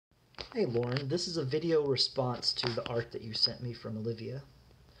Hey Lauren, this is a video response to the art that you sent me from Olivia.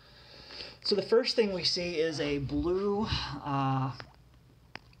 So the first thing we see is a blue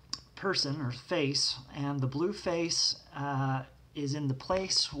person or face, and the blue face is in the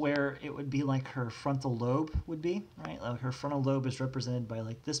place where it would be like her frontal lobe would be, right? Like her frontal lobe is represented by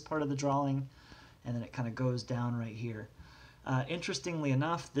like this part of the drawing, and then it kind of goes down right here. Interestingly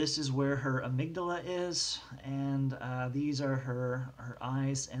enough, this is where her amygdala is, and these are her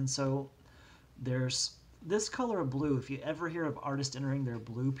eyes. And so there's this color of blue. If you ever hear of artists entering their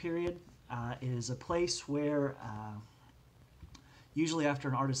blue period, is a place where usually after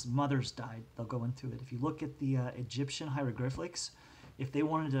an artist's mother's died, they'll go into it. If you look at the Egyptian hieroglyphics, if they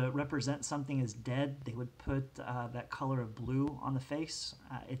wanted to represent something as dead, they would put that color of blue on the face.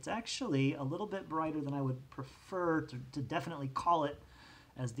 It's actually a little bit brighter than I would prefer to definitely call it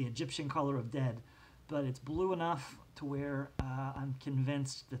as the Egyptian color of dead, but it's blue enough to where I'm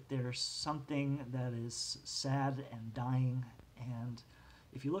convinced that there's something that is sad and dying. And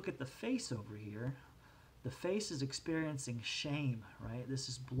if you look at the face over here, the face is experiencing shame, right? This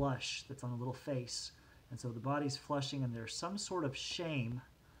is blush that's on a little face. And so the body's flushing, and there's some sort of shame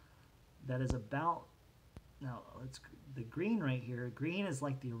that is about, now it's the green right here. Green is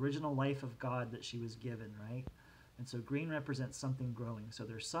like the original life of God that she was given, right? And so green represents something growing. So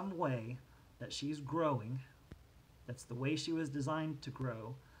there's some way that she's growing, that's the way she was designed to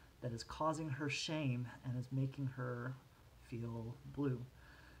grow, that is causing her shame and is making her feel blue.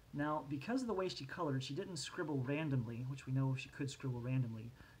 Now, because of the way she colored, she didn't scribble randomly, which we know she could scribble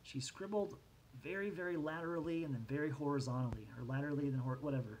randomly. She scribbled very, very laterally and then very horizontally, or laterally and then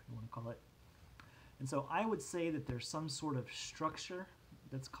whatever you want to call it. And so I would say that there's some sort of structure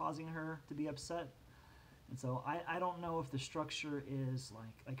that's causing her to be upset. And so I don't know if the structure is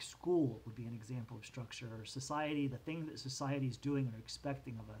like school would be an example of structure, or society, the thing that society is doing or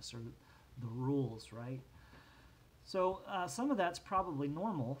expecting of us, or the rules, right? So some of that's probably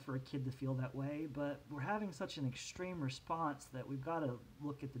normal for a kid to feel that way, but we're having such an extreme response that we've got to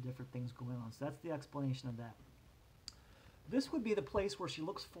look at the different things going on. So that's the explanation of that. This would be the place where she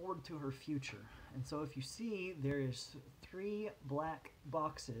looks forward to her future. And so if you see, there's 3 black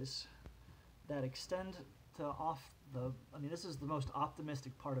boxes that extend to off the, I mean, this is the most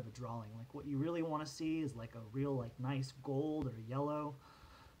optimistic part of a drawing. Like what you really want to see is like a real like nice gold or yellow,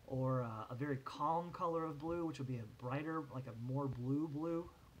 or a very calm color of blue, which would be a brighter, like a more blue,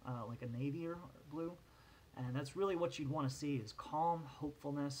 like a navy or blue. And that's really what you'd want to see, is calm,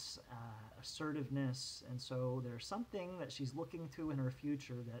 hopefulness, assertiveness. And so there's something that she's looking to in her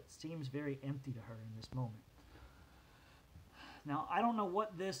future that seems very empty to her in this moment. Now, I don't know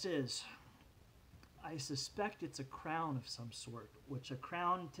what this is. I suspect it's a crown of some sort, which a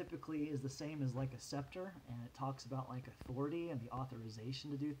crown typically is the same as like a scepter, and it talks about like authority and the authorization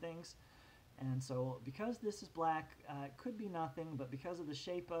to do things. And so because this is black, it could be nothing, but because of the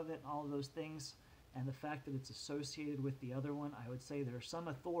shape of it and all of those things, and the fact that it's associated with the other one, I would say there's some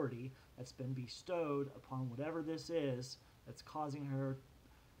authority that's been bestowed upon whatever this is that's causing her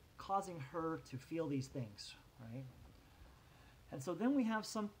to feel these things, right? And so then we have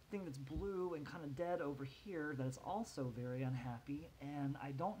something that's blue and kind of dead over here that is also very unhappy, and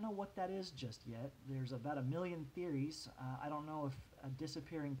I don't know what that is just yet. There's about a million theories. I don't know if a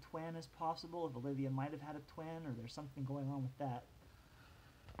disappearing twin is possible, if Olivia might have had a twin, or there's something going on with that.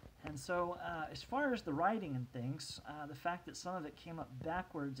 And so as far as the writing and things, the fact that some of it came up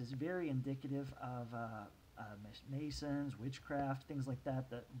backwards is very indicative of Masons, witchcraft, things like that.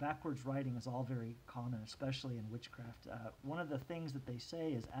 That backwards writing is all very common, especially in witchcraft. One of the things that they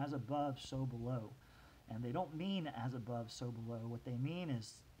say is as above, so below. And they don't mean as above, so below. What they mean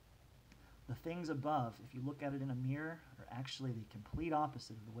is the things above, if you look at it in a mirror, are actually the complete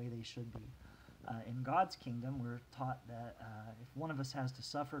opposite of the way they should be. In God's kingdom, we're taught that if one of us has to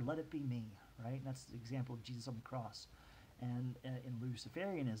suffer, let it be me, right? And that's the example of Jesus on the cross. And in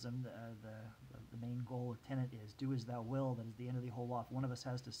Luciferianism, the main goal or tenet is do as thou will, that is the end of the whole law. If one of us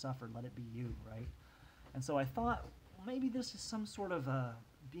has to suffer, let it be you, right? And so I thought, well, maybe this is some sort of a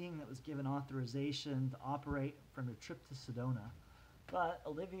being that was given authorization to operate from her trip to Sedona. But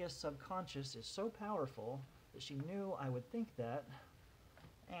Olivia's subconscious is so powerful that she knew I would think that,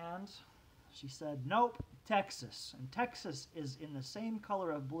 and she said, nope, Texas. And Texas is in the same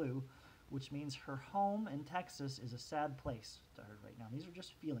color of blue, which means her home in Texas is a sad place to her right now. These are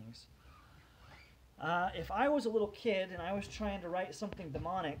just feelings. If I was a little kid and I was trying to write something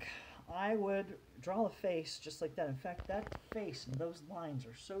demonic, I would draw a face just like that. In fact, that face and those lines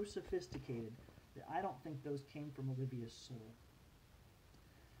are so sophisticated that I don't think those came from Olivia's soul.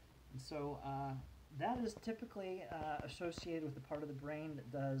 And so that is typically associated with the part of the brain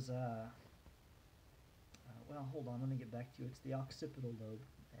that does. Well, hold on. Let me get back to you. It's the occipital lobe.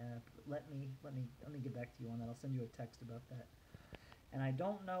 Let me get back to you on that. I'll send you a text about that. And I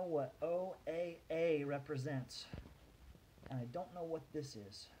don't know what OAA represents, and I don't know what this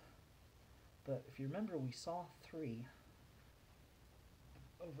is. But if you remember, we saw 3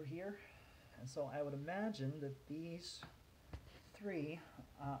 over here, and so I would imagine that these 3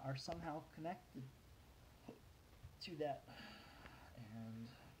 are somehow connected to that. And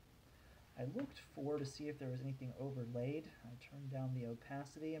I looked to see if there was anything overlaid. I turned down the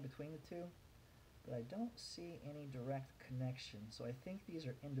opacity in between the 2, but I don't see any direct connection. So I think these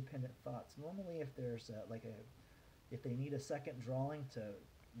are independent thoughts. Normally, if there's if they need a second drawing to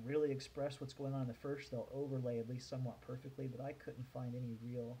really express what's going on in the first, they'll overlay at least somewhat perfectly, but I couldn't find any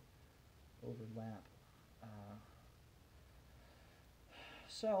real overlap.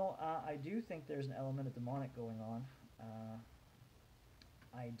 So I do think there's an element of demonic going on.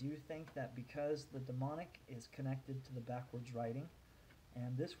 I do think that because the demonic is connected to the backwards writing,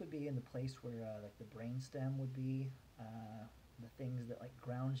 and this would be in the place where like the brainstem would be, the things that like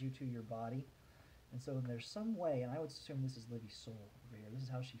grounds you to your body. And so there's some way, and I would assume this is Livy's soul over here. This is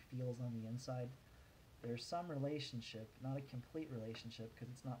how she feels on the inside. There's some relationship, not a complete relationship because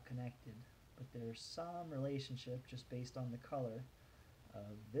it's not connected, but there's some relationship just based on the color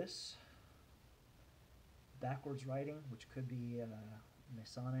of this backwards writing, which could be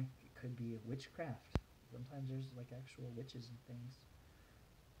Masonic, it could be witchcraft. Sometimes there's like actual witches and things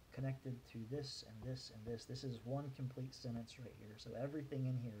connected to this and this and this. This is one complete sentence right here. So everything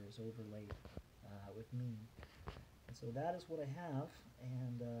in here is overlaid with meaning. And so that is what I have,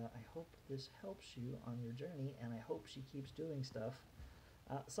 and I hope this helps you on your journey, and I hope she keeps doing stuff.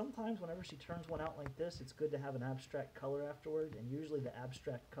 Sometimes whenever she turns one out like this, it's good to have an abstract color afterward, and usually the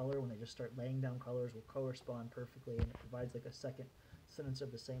abstract color, when they just start laying down colors, will correspond perfectly, and it provides like a second sentence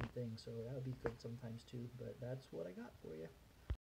of the same thing, so that would be good sometimes too, but that's what I got for you.